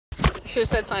Should have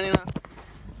said signing off.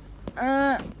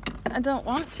 I don't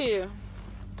want to.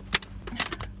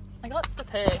 I got to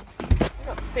pay. I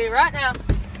got to pay right now.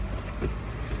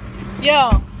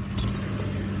 Yo.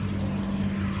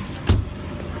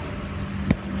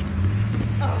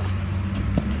 Oh.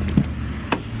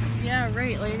 Yeah,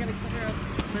 right. Like, you're gonna cover up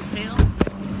the tail.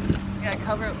 You gotta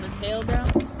cover up the tail, bro.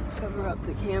 Cover up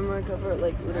the camera, cover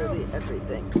like literally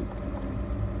everything.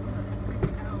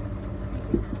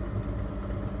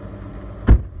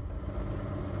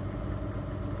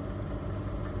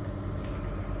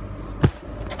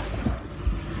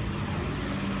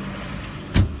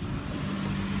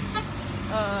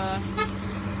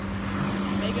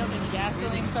 Make up in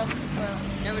gasoline stuff. Well,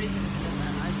 Nobody's gonna steal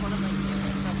that. I just want to like do it.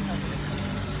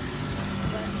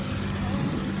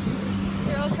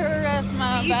 girl, caress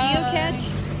my Do you geocache?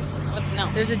 What?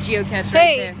 No. There's a geocache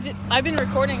right there. I've been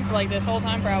recording for like this whole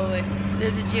time probably.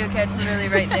 There's a geocache literally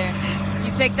right there.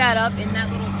 You pick that up in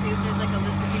that little tube. There's like a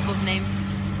list of people's names.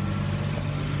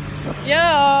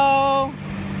 Yo.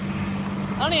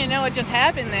 I don't even know what just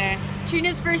happened there.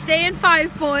 Trina's first day and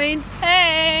 5 points.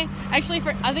 Hey. Actually,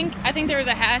 I think there was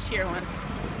a hash here once.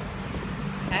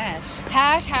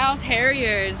 Hash House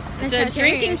Harriers. It's a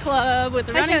drinking club with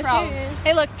a running problem.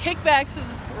 Hey, look, Kickbacks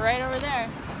is right over there.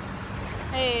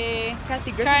 Hey.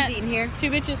 Kathy Griffin's eating here. Two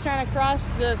bitches trying to cross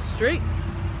the street.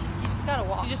 You just gotta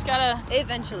walk. You just gotta.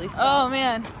 Eventually stop. Oh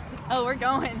man. Oh, we're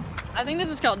going. I think this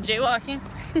is called jaywalking.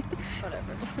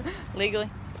 Whatever. Legally.